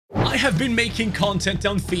have been making content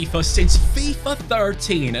on FIFA since FIFA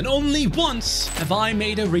 13, and only once have I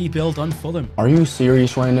made a rebuild on Fulham. Are you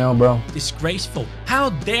serious right now, bro? Disgraceful. How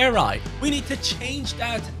dare I? We need to change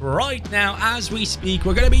that right now as we speak.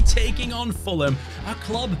 We're going to be taking on Fulham, a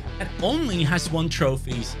club that only has won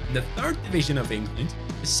trophies in the 3rd division of England,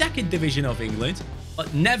 the 2nd division of England,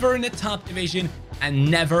 but never in the top division and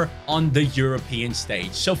never on the European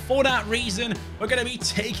stage. So for that reason, we're going to be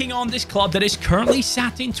taking on this club that is currently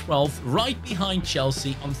sat in 12th, right behind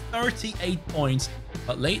Chelsea on 38 points.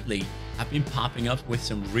 But lately, have been popping up with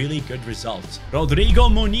some really good results. Rodrigo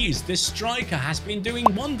Muniz, the striker, has been doing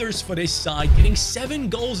wonders for this side, getting 7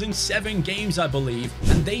 goals in 7 games, I believe.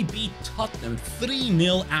 And they beat Tottenham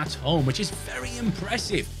 3-0 at home, which is very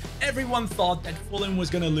impressive. Everyone thought that Fulham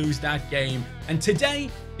was going to lose that game. And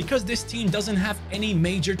today, because this team doesn't have any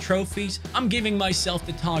major trophies, I'm giving myself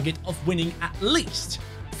the target of winning at least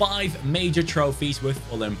 5 major trophies with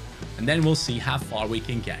Fulham, and then we'll see how far we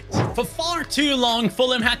can get. For far too long,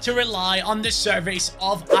 Fulham had to rely on the service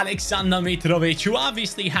of Alexander Mitrovic, who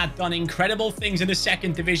obviously had done incredible things in the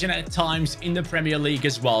 2nd division at times in the Premier League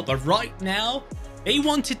as well. But right now, they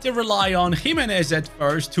wanted to rely on Jimenez at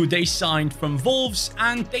first, who they signed from Wolves,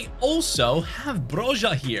 and they also have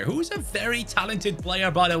Broja here, who is a very talented player,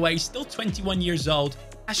 by the way, still 21 years old,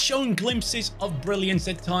 has shown glimpses of brilliance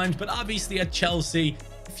at times, but obviously at Chelsea,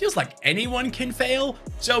 it feels like anyone can fail.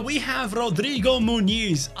 So we have Rodrigo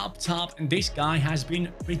Muniz up top, and this guy has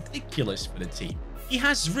been ridiculous for the team. He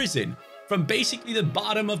has risen from basically the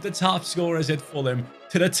bottom of the top scorers at Fulham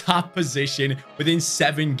to the top position within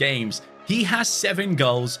 7 games. He has 7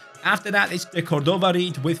 goals. After that, it's the Cordova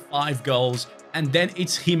Reed with 5 goals, and then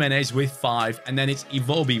it's Jimenez with 5, and then it's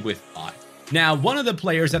Iwobi with 5. Now, one of the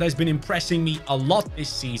players that has been impressing me a lot this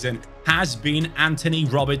season has been Anthony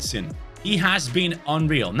Robinson. He has been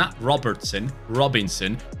unreal. Not Robertson,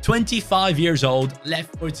 Robinson. 25 years old,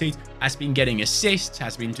 left-footed, has been getting assists,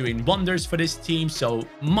 has been doing wonders for this team. So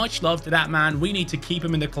much love to that man. We need to keep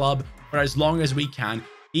him in the club for as long as we can.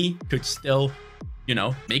 He could still, you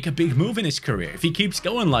know, make a big move in his career. If he keeps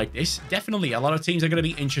going like this, definitely a lot of teams are going to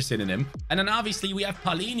be interested in him. And then obviously we have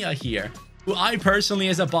Palhinha here, who I personally,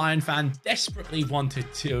 as a Bayern fan, desperately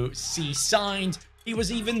wanted to see signed. He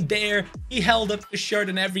was even there. He held up the shirt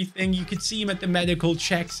and everything. You could see him at the medical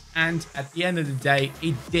checks. And at the end of the day,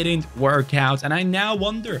 it didn't work out. And I now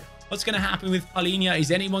wonder what's going to happen with Palhinha.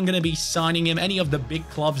 Is anyone going to be signing him? Any of the big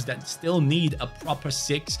clubs that still need a proper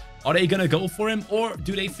 6? Are they going to go for him? Or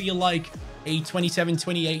do they feel like a 27,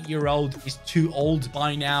 28-year-old is too old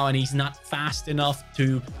by now and he's not fast enough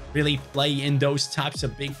to really play in those types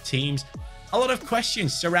of big teams? A lot of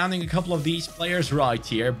questions surrounding a couple of these players right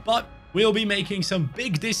here, but we'll be making some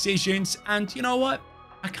big decisions. And you know what?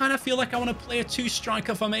 I kind of feel like I want to play a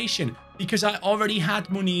 2-striker formation because I already had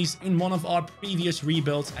Muniz in one of our previous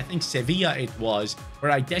rebuilds. I think Sevilla it was,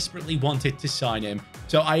 where I desperately wanted to sign him.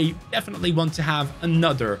 So I definitely want to have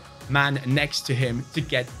another man next to him to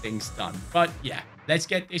get things done. But yeah, let's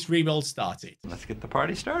get this rebuild started. Let's get the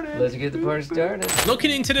party started. Let's get the party started.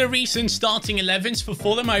 Looking into the recent starting 11s for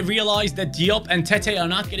Fulham, I realized that Diop and Tete are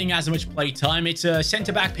not getting as much play time. It's a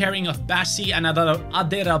centre-back pairing of Bassi and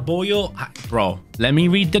Adarabioyo. Bro, let me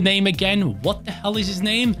read the name again. What the hell is his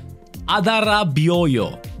name?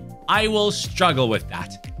 Adarabioyo. I will struggle with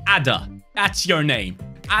that. Ada, that's your name.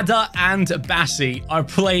 Ada and Bassi are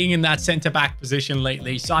playing in that centre-back position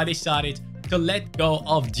lately, so I decided to let go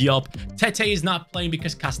of Diop. Tete is not playing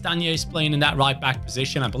because Castagna is playing in that right-back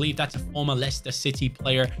position. I believe that's a former Leicester City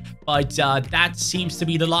player, but that seems to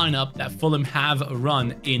be the lineup that Fulham have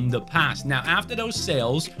run in the past. Now, after those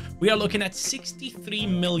sales, we are looking at 63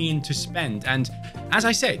 million to spend, and as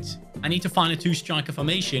I said, I need to find a 2-striker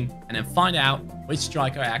formation and then find out which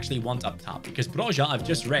striker I actually want up top, because Broja, I've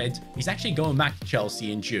just read, he's actually going back to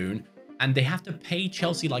Chelsea in June, and they have to pay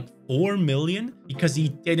Chelsea like 4 million because he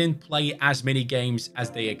didn't play as many games as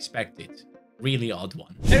they expected. Really odd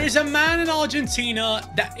one. There is a man in Argentina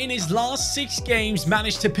that in his last 6 games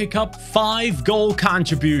managed to pick up 5 goal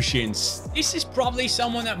contributions. This is probably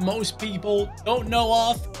someone that most people don't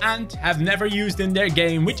know of and have never used in their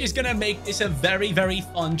game, which is going to make this a very, very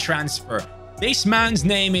fun transfer. This man's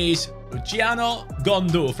name is Luciano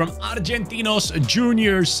Gondu from Argentinos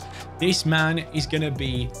Juniors. This man is going to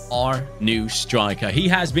be our new striker. He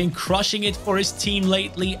has been crushing it for his team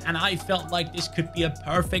lately, and I felt like this could be a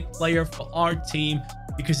perfect player for our team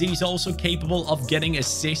because he's also capable of getting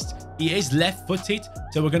assists. He is left-footed,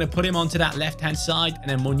 so we're going to put him onto that left-hand side, and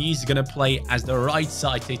then Muniz is going to play as the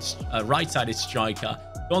right-sided striker.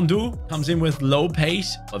 Gondu comes in with low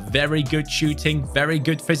pace, but very good shooting, very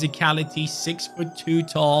good physicality,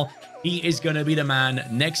 6'2" tall. he is going to be the man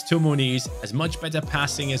next to Muniz. As much better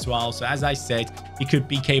passing as well. So as I said, he could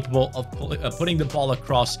be capable of putting the ball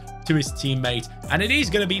across to his teammate. And it is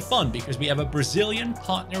going to be fun because we have a Brazilian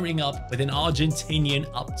partnering up with an Argentinian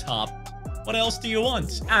up top. What else do you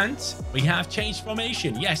want? And we have changed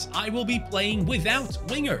formation. Yes, I will be playing without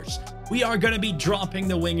wingers. We are going to be dropping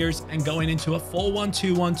the wingers and going into a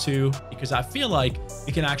 4-1-2-1-2 because I feel like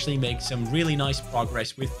we can actually make some really nice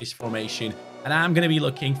progress with this formation. And I'm going to be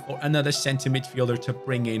looking for another center midfielder to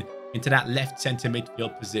bring into that left center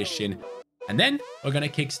midfield position. And then we're going to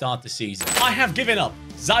kickstart the season. I have given up.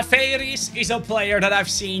 Zaferis is a player that I've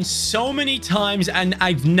seen so many times and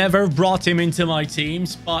I've never brought him into my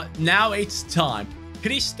teams, but now it's time.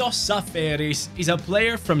 Christos Zaferis is a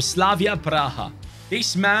player from Slavia Praha.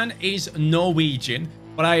 This man is Norwegian,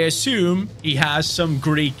 but I assume he has some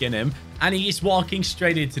Greek in him. And he is walking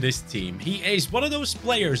straight into this team. He is one of those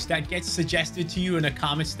players that gets suggested to you in the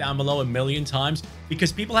comments down below a million times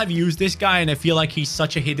because people have used this guy and I feel like he's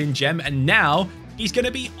such a hidden gem. And now he's going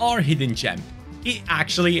to be our hidden gem. He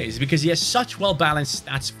actually is because he has such well-balanced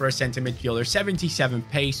stats for a center midfielder. 77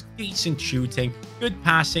 pace, decent shooting, good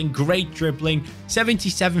passing, great dribbling,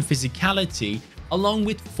 77 physicality, along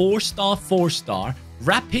with 4-star,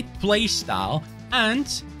 rapid play style,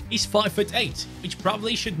 and he's 5'8", which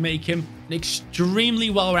probably should make him an extremely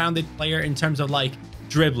well-rounded player in terms of like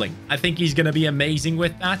dribbling. I think he's going to be amazing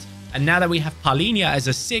with that. And now that we have Palhinha as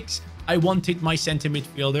a 6, I wanted my center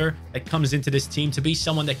midfielder that comes into this team to be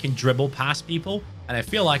someone that can dribble past people. And I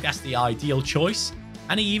feel like that's the ideal choice.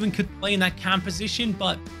 And he even could play in that cam position,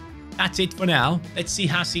 but that's it for now. Let's see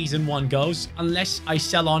how season 1 goes. Unless I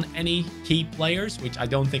sell on any key players, which I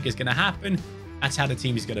don't think is going to happen. That's how the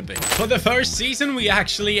team is going to be. For the first season, we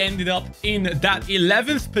actually ended up in that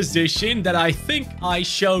 11th position that I think I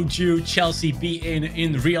showed you Chelsea be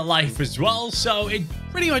in real life as well. So it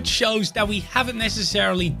pretty much shows that we haven't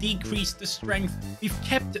necessarily decreased the strength. We've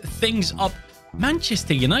kept things up.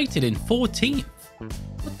 Manchester United in 14th.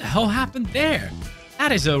 What the hell happened there?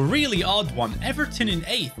 That is a really odd one. Everton in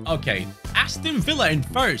 8th. Okay, Aston Villa in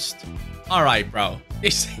 1st. All right, bro.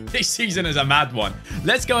 This season is a mad one.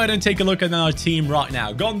 Let's go ahead and take a look at our team right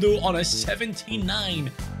now. Gondu on a 79.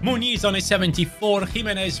 Muniz on a 74.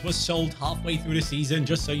 Jimenez was sold halfway through the season,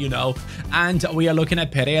 just so you know. And we are looking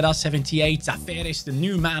at Pereira, 78. Zaferis, the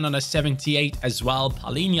new man, on a 78 as well.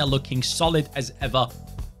 Palhinha looking solid as ever.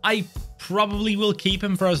 I probably will keep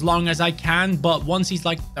him for as long as I can, but once he's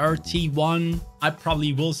like 31, I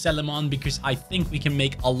probably will sell him on because I think we can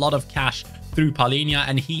make a lot of cash through Palhinha,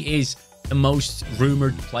 and he is the most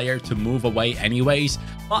rumored player to move away anyways.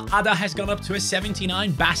 But Ada has gone up to a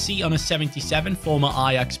 79. Bassi on a 77, former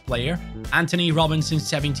Ajax player. Anthony Robinson,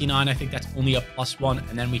 79. I think that's only a +1.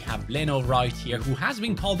 And then we have Leno right here, who has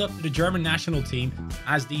been called up to the German national team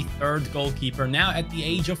as the 3rd goalkeeper, now at the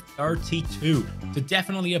age of 32. So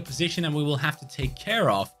definitely a position that we will have to take care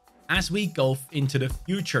of as we go into the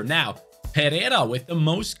future. Now, Pereira with the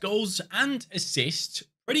most goals and assists.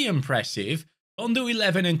 Pretty impressive. Gondu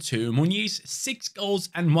 11 and 2. Muniz 6 goals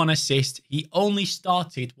and 1 assist. He only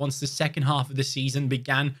started once the second half of the season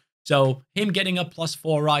began. So him getting a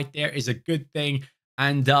 +4 right there is a good thing.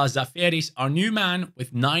 And Zaferis, our new man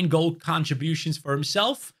with 9 goal contributions for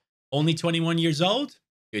himself. Only 21 years old.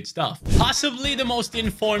 Good stuff. Possibly the most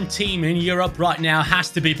informed team in Europe right now has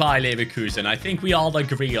to be Bayer Leverkusen. I think we all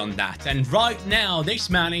agree on that. And right now, this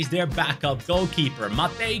man is their backup goalkeeper.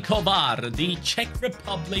 Matej Kovar, the Czech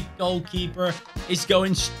Republic goalkeeper, is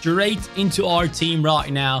going straight into our team right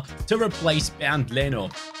now to replace Bernd Leno.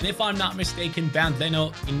 And if I'm not mistaken, Bernd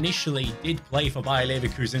Leno initially did play for Bayer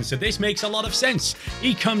Leverkusen, so this makes a lot of sense.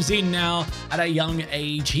 He comes in now at a young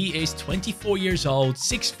age. He is 24 years old,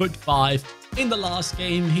 6'5". In the last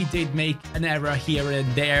game, he did make an error here and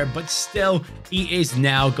there, but still, he is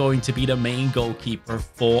now going to be the main goalkeeper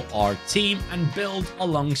for our team and build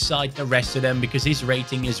alongside the rest of them because his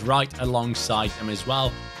rating is right alongside them as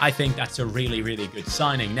well. I think that's a really, really good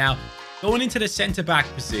signing. Now, going into the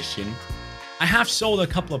centre-back position, I have sold a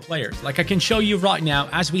couple of players. Like I can show you right now,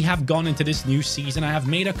 as we have gone into this new season, I have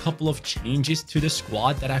made a couple of changes to the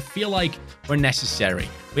squad that I feel like were necessary.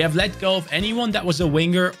 We have let go of anyone that was a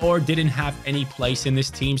winger or didn't have any place in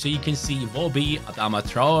this team. So you can see Vobi, Adama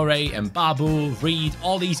Traore, Mbabu, Reed,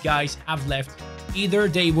 all these guys have left. Either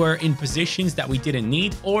they were in positions that we didn't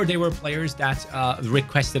need, or they were players that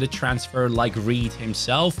requested a transfer like Reed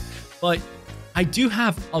himself. But I do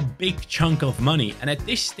have a big chunk of money, and at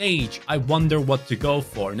this stage, I wonder what to go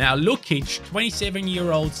for. Now, Lukic,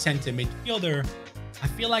 27-year-old center midfielder, I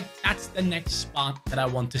feel like that's the next spot that I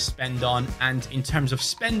want to spend on. And in terms of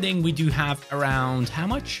spending, we do have around how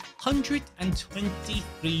much?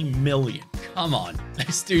 123 million. Come on,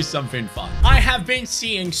 let's do something fun. I have been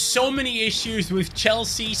seeing so many issues with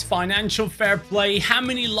Chelsea's financial fair play, how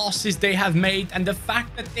many losses they have made, and the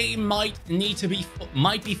fact that they might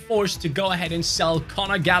be forced to go ahead and sell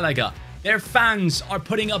Conor Gallagher. Their fans are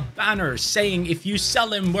putting up banners saying, if you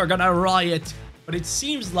sell him, we're gonna riot. But it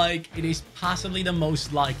seems like it is possibly the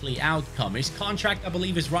most likely outcome. His contract, I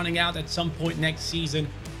believe, is running out at some point next season.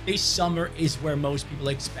 This summer is where most people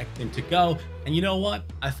expect him to go. And you know what?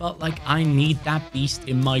 I felt like I need that beast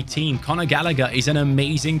in my team. Conor Gallagher is an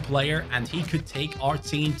amazing player, and he could take our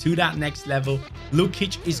team to that next level.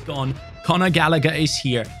 Lukic is gone. Conor Gallagher is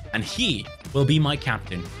here, and he will be my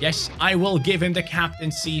captain. Yes, I will give him the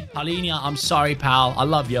captaincy. Palhinha, I'm sorry, pal. I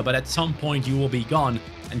love you, but at some point you will be gone.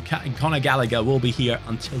 And Conor Gallagher will be here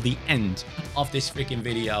until the end of this freaking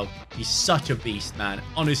video. He's such a beast, man.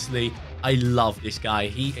 Honestly, I love this guy.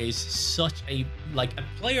 He is such a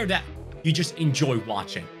player that you just enjoy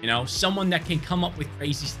watching. You know, someone that can come up with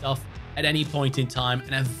crazy stuff at any point in time,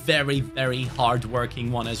 and a very, very hard-working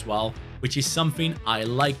one as well, which is something I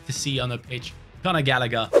like to see on the pitch. Conor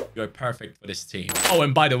Gallagher, you're perfect for this team. Oh,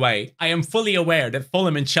 and by the way, I am fully aware that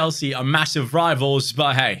Fulham and Chelsea are massive rivals,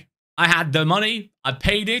 but hey, I had the money, I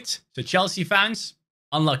paid it. So Chelsea fans,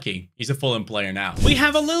 unlucky. He's a Fulham player now. We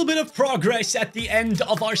have a little bit of progress at the end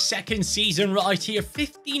of our second season right here.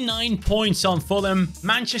 59 points on Fulham.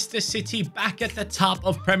 Manchester City back at the top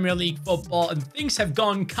of Premier League football. And things have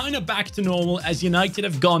gone kind of back to normal as United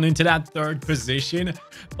have gone into that third position.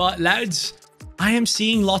 But lads, I am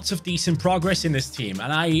seeing lots of decent progress in this team,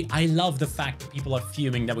 and I love the fact that people are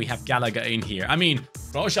fuming that we have Gallagher in here. I mean,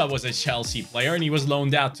 Rocha was a Chelsea player and he was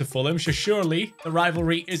loaned out to Fulham, so surely the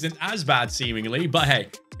rivalry isn't as bad seemingly. But hey,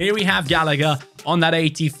 here we have Gallagher on that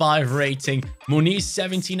 85 rating. Muniz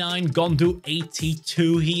 79, Gondu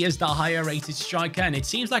 82. He is the higher rated striker, and it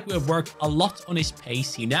seems like we've worked a lot on his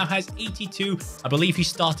pace. He now has 82. I believe he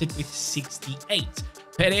started with 68.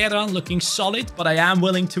 Pereira looking solid, but I am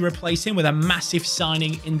willing to replace him with a massive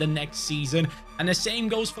signing in the next season. And the same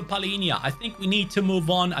goes for Palhinha. I think we need to move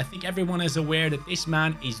on. I think everyone is aware that this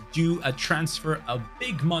man is due a transfer, a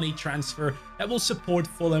big money transfer that will support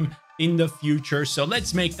Fulham in the future. So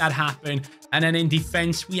let's make that happen. And then in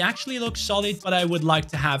defense, we actually look solid, but I would like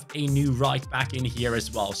to have a new right back in here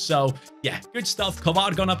as well. So yeah, good stuff.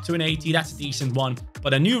 Kovar gone up to an 80. That's a decent one.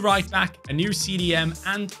 But a new right back, a new CDM,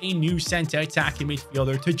 and a new center attacking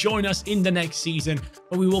midfielder to join us in the next season.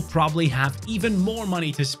 But we will probably have even more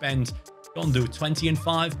money to spend. Gondu 20 and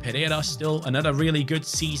 5. Pereira still another really good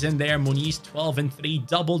season there. Muniz 12 and 3.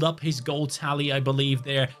 Doubled up his goal tally, I believe,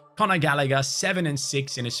 there. Conor Gallagher 7 and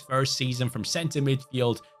 6 in his first season from centre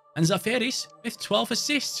midfield. And Zaferis with 12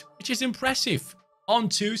 assists, which is impressive. On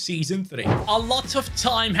to season 3. A lot of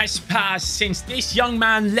time has passed since this young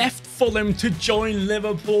man left Fulham to join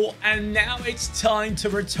Liverpool, and now it's time to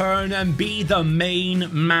return and be the main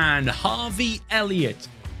man. Harvey Elliott.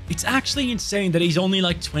 It's actually insane that he's only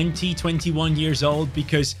like 20, 21 years old,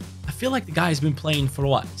 because I feel like the guy has been playing for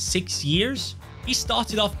what, 6 years? He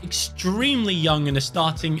started off extremely young in the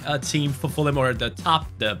starting team for Fulham, or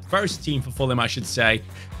the first team for Fulham, I should say,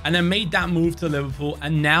 and then made that move to Liverpool.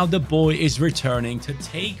 And now the boy is returning to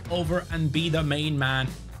take over and be the main man.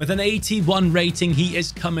 With an 81 rating, he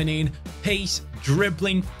is coming in. Pace,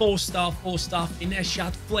 dribbling, 4-star, finesse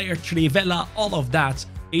shot, flair, trivela, all of that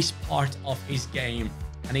is part of his game.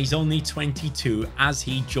 And he's only 22 as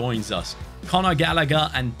he joins us. Conor Gallagher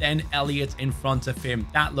and then Elliott in front of him.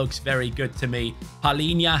 That looks very good to me.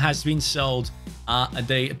 Palhinha has been sold.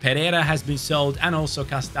 Pereira has been sold, and also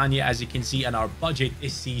Castagna, as you can see. And our budget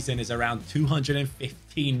this season is around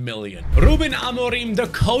 215 million. Ruben Amorim, the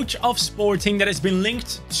coach of Sporting that has been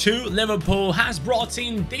linked to Liverpool, has brought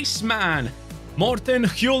in this man. Morten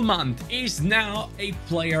Hjulmand is now a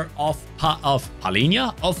player of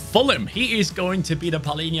Palhinha, of Fulham. He is going to be the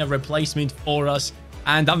Palhinha replacement for us,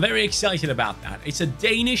 and I'm very excited about that. It's a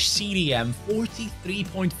Danish CDM,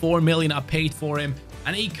 43.4 million I paid for him,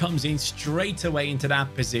 and he comes in straight away into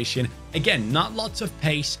that position. Again, not lots of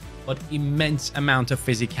pace, but immense amount of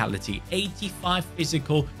physicality. 85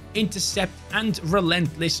 physical, intercept, and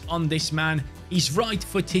relentless on this man. He's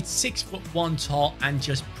right-footed, 6'1" tall, and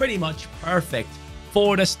just pretty much perfect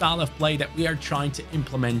for the style of play that we are trying to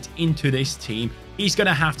implement into this team. He's going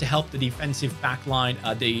to have to help the defensive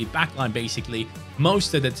backline, basically,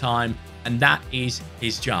 most of the time, and that is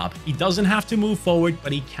his job. He doesn't have to move forward,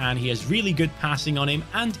 but he can. He has really good passing on him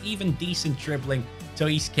and even decent dribbling So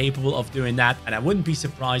he's capable of doing that. And I wouldn't be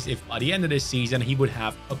surprised if by the end of this season, he would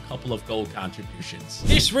have a couple of goal contributions.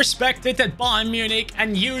 Disrespected at Bayern Munich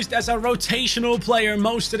and used as a rotational player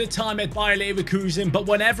most of the time at Bayer Leverkusen. But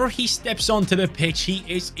whenever he steps onto the pitch, he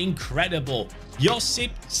is incredible. Josip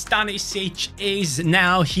Stanisic is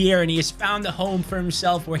now here, and he has found a home for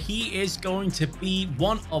himself where he is going to be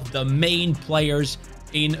one of the main players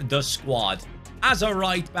in the squad. As a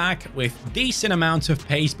right back with decent amounts of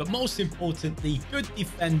pace, but most importantly, good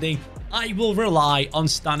defending, I will rely on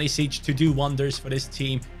Stanisic to do wonders for this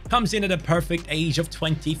team. Comes in at a perfect age of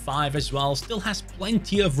 25 as well, still has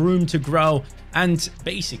plenty of room to grow and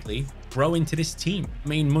basically grow into this team. I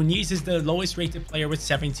mean, Muniz is the lowest rated player with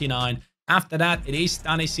 79. After that, it is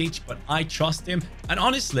Stanisic, but I trust him. And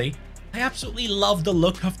honestly, I absolutely love the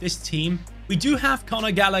look of this team. We do have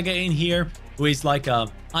Conor Gallagher in here, who is like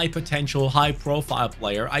a high potential, high profile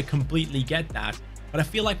player. I completely get that. But I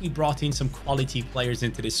feel like we brought in some quality players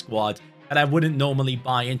into this squad that I wouldn't normally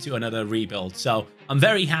buy into another rebuild. So I'm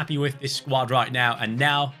very happy with this squad right now. And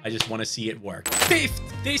now I just want to see it work. 5th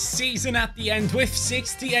this season at the end with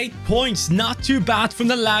 68 points. Not too bad from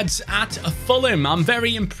the lads at Fulham. I'm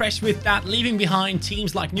very impressed with that, leaving behind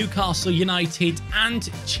teams like Newcastle United and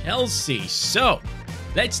Chelsea. So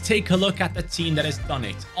let's take a look at the team that has done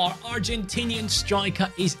it. Our Argentinian striker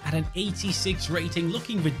is at an 86 rating,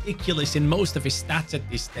 looking ridiculous in most of his stats at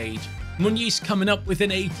this stage. Muniz coming up with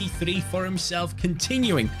an 83 for himself,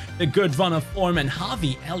 continuing the good run of form, and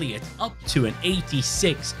Harvey Elliott up to an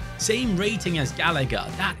 86. Same rating as Gallagher.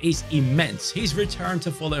 That is immense. His return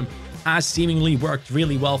to Fulham has seemingly worked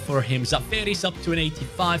really well for him. Zaferis up to an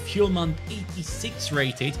 85, Hjulmand 86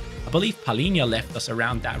 rated. I believe Palhinha left us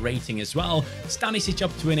around that rating as well. Stanisic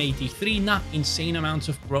up to an 83, not insane amounts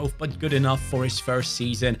of growth, but good enough for his first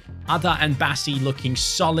season. Ada and Bassi looking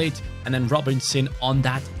solid, and then Robinson on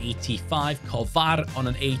that 85. Kovar on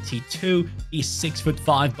an 82. He's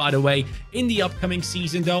 6'5", by the way. In the upcoming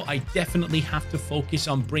season, though, I definitely have to focus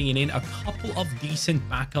on bringing in a couple of decent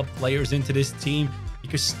backup players into this team,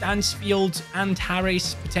 because Stansfield and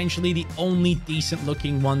Harris potentially the only decent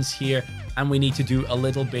looking ones here, and we need to do a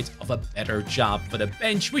little bit of a better job for the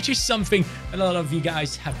bench, which is something a lot of you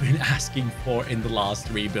guys have been asking for in the last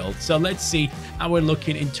rebuild. So let's see how we're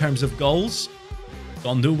looking in terms of goals.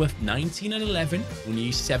 Gondu with 19 and 11,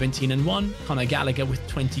 Muniz 17 and 1, Conor Gallagher with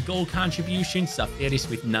 20 goal contributions, Zaferis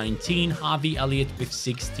with 19, Harvey Elliott with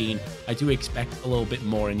 16. I do expect a little bit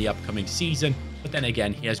more in the upcoming season, but then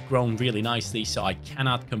again, he has grown really nicely, so I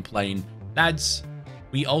cannot complain. Lads,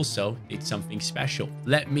 we also did something special.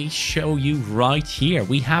 Let me show you right here.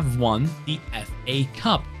 We have won the FA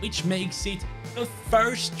Cup, which makes it the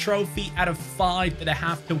first trophy out of 5 that I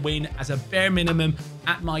have to win as a bare minimum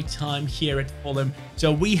at my time here at Fulham.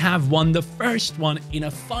 So we have won the first one in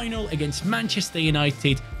a final against Manchester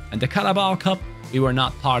United, and the Carabao Cup, we were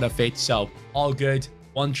not part of it, so all good.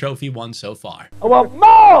 One trophy won so far. I want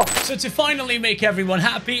more! So to finally make everyone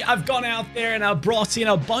happy, I've gone out there and I've brought in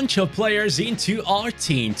a bunch of players into our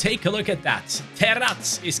team. Take a look at that.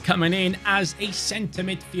 Terraz is coming in as a centre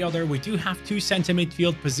midfielder. We do have 2 centre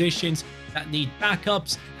midfield positions that need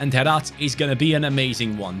backups, and Terraz is going to be an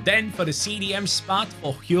amazing one. Then for the CDM spot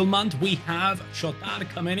for Hjulmand, we have Shotar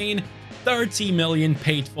coming in. 30 million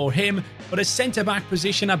paid for him. For the centre-back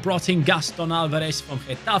position, I brought in Gaston Alvarez from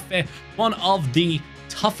Getafe, one of the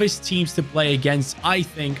toughest teams to play against. I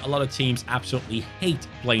think a lot of teams absolutely hate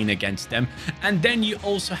playing against them. And then you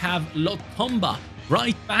also have Lotomba,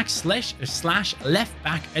 right back slash left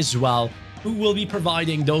back as well, who will be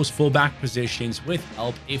providing those full-back positions with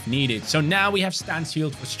help if needed. So now we have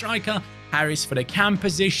Stansfield for striker, Harris for the cam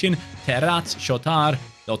position, Terraz, Shotar,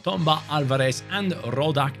 Lotomba, Alvarez, and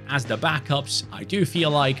Rodak as the backups. I do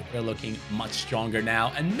feel like we're looking much stronger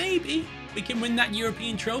now, and maybe we can win that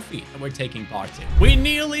European trophy that we're taking part in. We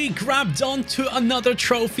nearly grabbed onto another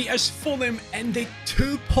trophy as Fulham ended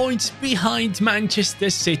 2 points behind Manchester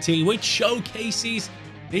City, which showcases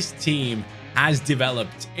this team has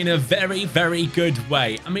developed in a very, very good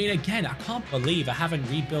way. I mean, again, I can't believe I haven't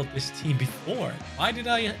rebuilt this team before. Why did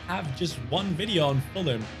I have just one video on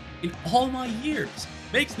Fulham in all my years?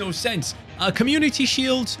 Makes no sense. Community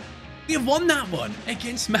Shield, we have won that one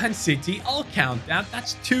against Man City. I'll count that.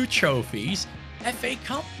 That's 2 trophies. FA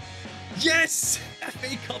Cup, yes,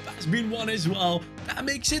 FA Cup has been won as well. That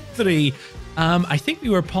makes it 3. I think we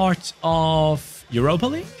were part of Europa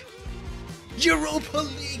League. Europa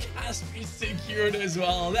League has been secured as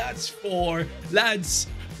well. That's 4. Lads,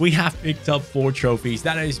 we have picked up 4 trophies.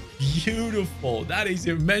 That is beautiful. That is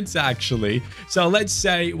immense, actually. So let's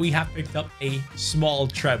say we have picked up a small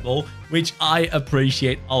treble, which I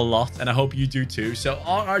appreciate a lot, and I hope you do too. So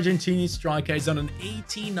our Argentinian striker is on an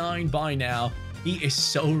 89 by now. He is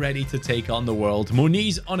so ready to take on the world.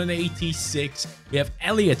 Muniz on an 86. We have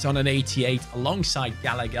Elliott on an 88 alongside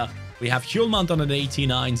Gallagher. We have Hjulmand on an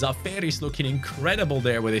 89. Zaferis looking incredible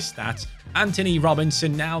there with his stats. Anthony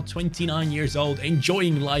Robinson, now 29 years old,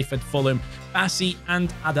 enjoying life at Fulham. Bassi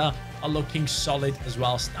and Ada are looking solid as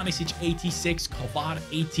well. Stanisic 86, Kovar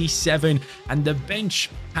 87, and the bench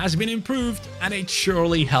has been improved, and it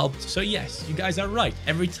surely helped. So yes, you guys are right.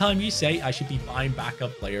 Every time you say I should be buying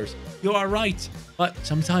backup players, you are right. But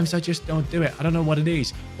sometimes I just don't do it. I don't know what it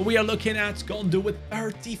is. But we are looking at Gondu with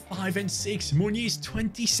 35 and 6. Muniz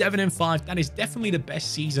 27 and 5. That is definitely the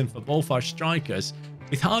best season for both our strikers,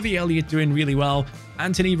 with Harvey Elliott doing really well.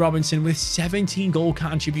 Anthony Robinson with 17 goal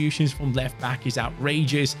contributions from left back is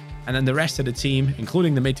outrageous. And then the rest of the team,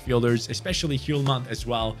 including the midfielders, especially Hjulmand as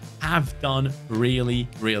well, have done really,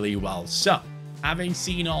 really well. So, having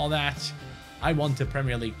seen all that, I want a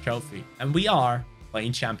Premier League trophy. And we are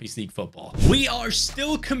playing Champions League football. We are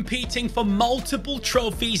still competing for multiple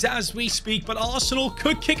trophies as we speak, but Arsenal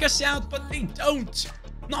could kick us out, but they don't.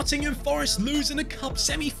 Nottingham Forest losing the cup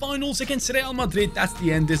semi-finals against Real Madrid. That's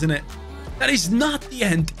the end, isn't it? That is not the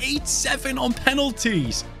end. 8-7 on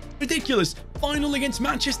penalties. Ridiculous. Final against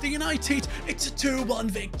Manchester United. It's a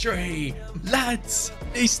 2-1 victory. Lads,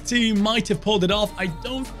 this team might have pulled it off. I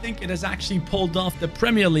don't think it has actually pulled off the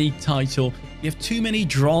Premier League title. We have too many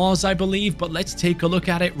draws, I believe, but let's take a look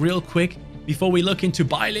at it real quick before we look into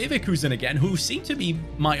Bayer Leverkusen again, who seem to be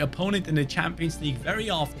my opponent in the Champions League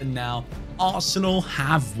very often now. Arsenal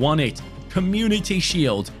have won it. Community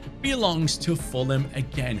Shield belongs to Fulham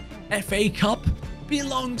again. FA Cup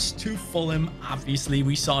belongs to Fulham. Obviously,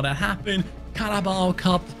 we saw that happen. Carabao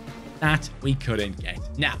Cup, that we couldn't get.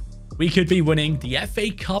 Now, we could be winning the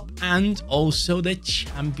FA Cup and also the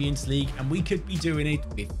Champions League, and we could be doing it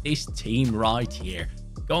with this team right here.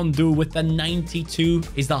 Gondu with the 92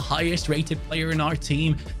 is the highest rated player in our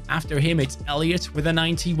team. After him, it's Elliott with a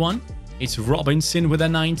 91. It's Robinson with a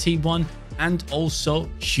 91, and also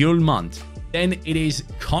Hjulmand. Then it is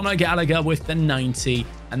Conor Gallagher with the 90,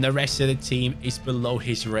 and the rest of the team is below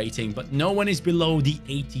his rating, but no one is below the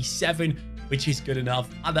 87, which is good enough.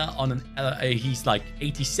 Ada on an he's like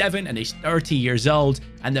 87 and he's 30 years old,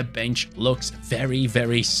 and the bench looks very,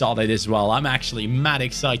 very solid as well. I'm actually mad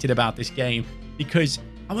excited about this game because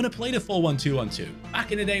I want to play the 4-1-2-1-2.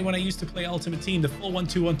 Back in the day when I used to play Ultimate Team, the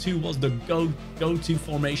 4-1-2-1-2 was the go-to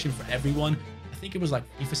formation for everyone. I think it was like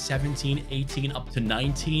FIFA 17, 18, up to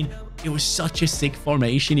 19. It was such a sick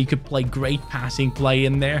formation. You could play great passing play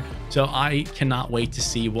in there. So I cannot wait to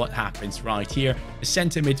see what happens right here. The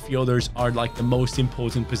center midfielders are like the most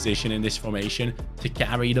important position in this formation to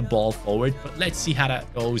carry the ball forward. But let's see how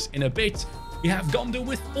that goes in a bit. We have Gondu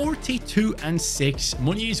with 42 and 6.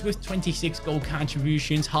 Muniz with 26 goal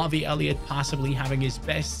contributions. Harvey Elliott possibly having his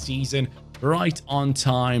best season right on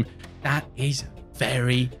time. That is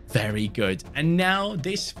very, very good. And now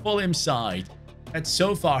this Fulham side that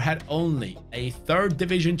so far had only a 3rd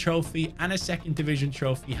division trophy and a 2nd division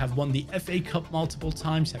trophy have won the FA Cup multiple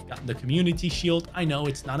times, have gotten the Community Shield. I know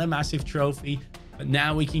it's not a massive trophy, but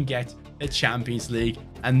now we can get the Champions League,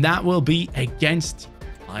 and that will be against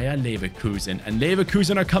Bayer Leverkusen. And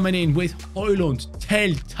Leverkusen are coming in with Højlund, Tell,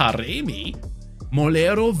 Taremi,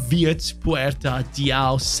 Molero, Wirtz, Puerta,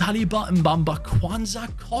 Diao, Saliba, Mbamba,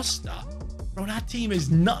 Kwanzaa, Costa. Bro, that team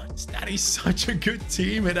is nuts. That is such a good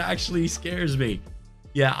team. It actually scares me.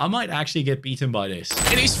 Yeah, I might actually get beaten by this.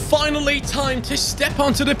 It is finally time to step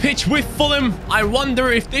onto the pitch with Fulham. I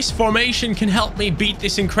wonder if this formation can help me beat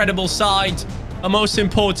this incredible side. But most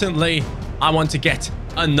importantly, I want to get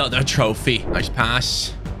another trophy. Nice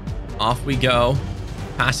pass. Off we go.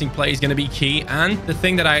 Passing play is going to be key. And the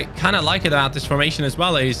thing that I kind of like about this formation as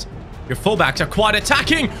well is your fullbacks are quite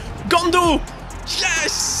attacking. Gondu!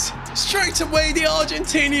 Yes! Straight away, the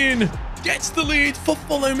Argentinian gets the lead for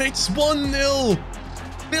Fulham. It's 1-0.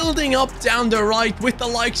 Building up down the right with the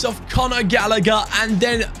likes of Conor Gallagher, and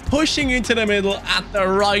then pushing into the middle at the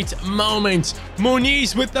right moment.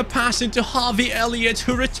 Muniz with the pass into Harvey Elliott,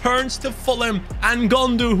 who returns to Fulham, and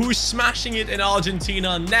Gondu, who's smashing it in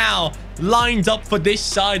Argentina, now lined up for this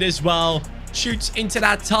side as well. Shoots into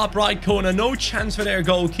that top right corner. No chance for their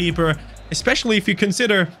goalkeeper, especially if you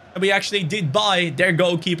consider that we actually did buy their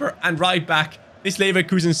goalkeeper and right back. This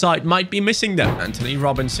Leverkusen side might be missing them. Anthony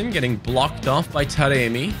Robinson getting blocked off by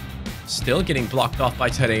Taremi. Still getting blocked off by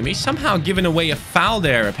Taremi. Somehow giving away a foul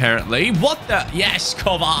there, apparently. What the? Yes,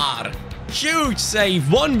 Kovar. Huge save.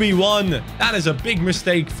 1v1. That is a big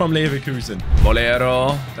mistake from Leverkusen.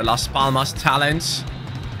 Bolero, the Las Palmas talent.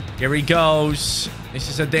 Here he goes. This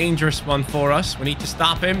is a dangerous one for us. We need to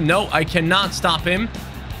stop him. No, I cannot stop him.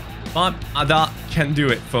 But Ada can do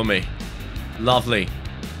it for me. Lovely.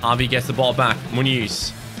 Javi gets the ball back.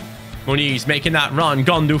 Muniz making that run.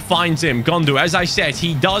 Gondu finds him. Gondu, as I said,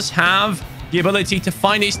 he does have the ability to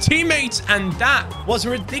find his teammates. And that was a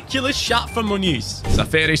ridiculous shot from Muniz.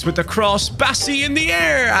 Zaferis with the cross. Bassi in the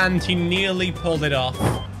air. And he nearly pulled it off.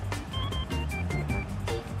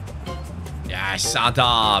 Yes,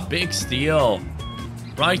 Ada. Big steal.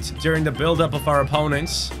 Right during the build-up of our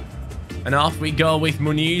opponents. And off we go with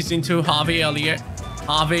Muniz into Javi Elliott.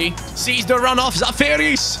 Javi sees the runoff.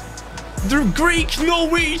 Zaferis, the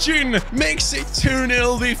Greek-Norwegian, makes it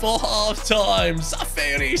 2-0 before halftime.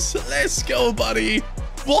 Zaferis, let's go, buddy.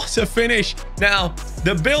 What a finish. Now,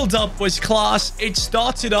 the build-up was class. It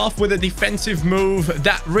started off with a defensive move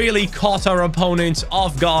that really caught our opponents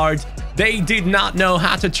off guard. They did not know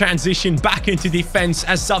how to transition back into defense,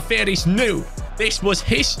 as Zaferis knew this was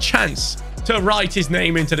his chance to write his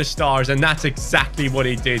name into the stars, and that's exactly what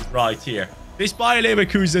he did right here. This Bayer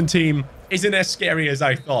Leverkusen team isn't as scary as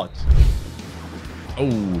I thought. Oh,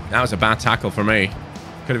 that was a bad tackle for me.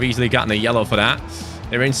 Could have easily gotten a yellow for that.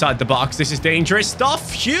 They're inside the box. This is dangerous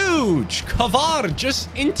stuff. Huge. Kavar just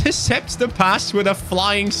intercepts the pass with a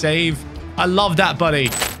flying save. I love that, buddy.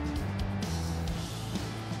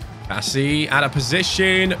 Bassi out of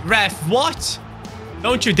position. Ref, what?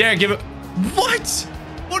 Don't you dare give it... What?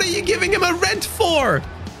 What are you giving him a red for?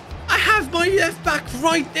 I have my left back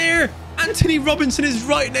right there. Anthony Robinson is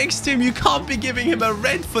right next to him. You can't be giving him a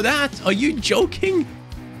red for that. Are you joking?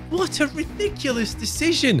 What a ridiculous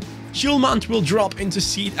decision. Schulmant will drop into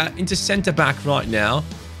centre back right now.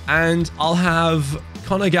 And I'll have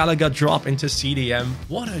Conor Gallagher drop into CDM.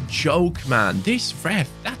 What a joke, man. This ref,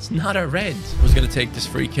 that's not a red. Who's going to take this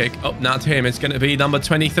free kick? Oh, not him. It's going to be number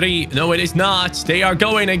 23. No, it is not. They are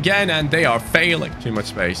going again, and they are failing. Too much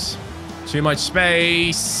space. Too much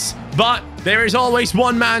space. But there is always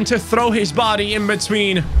one man to throw his body in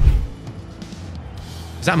between.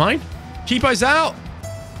 Is that mine? Keep us out.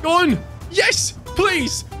 Go on. Yes,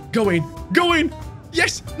 please. Go in. Go in.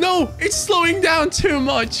 Yes. No, it's slowing down too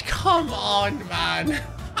much. Come on, man.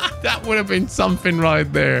 That would have been something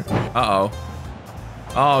right there. Uh-oh.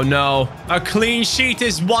 Oh, no. A clean sheet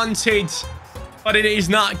is wanted, but it is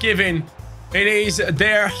not given. It is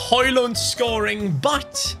their Højlund scoring,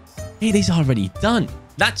 but it is already done.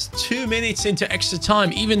 That's 2 minutes into extra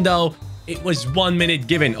time, even though it was 1 minute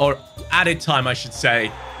given, or added time, I should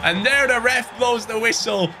say. And there the ref blows the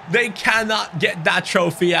whistle. They cannot get that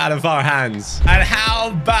trophy out of our hands. And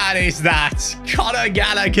how bad is that? Conor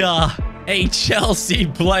Gallagher, a Chelsea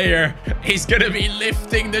player, is going to be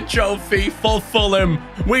lifting the trophy for Fulham.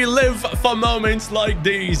 We live for moments like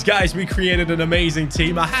these. Guys, we created an amazing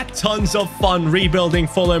team. I had tons of fun rebuilding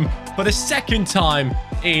Fulham for the second time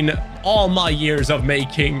in all my years of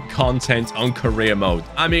making content on career mode.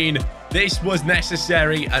 I mean, this was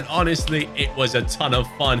necessary, and honestly, it was a ton of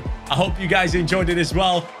fun. I hope you guys enjoyed it as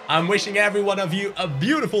well. I'm wishing every one of you a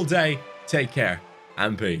beautiful day. Take care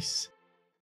and peace.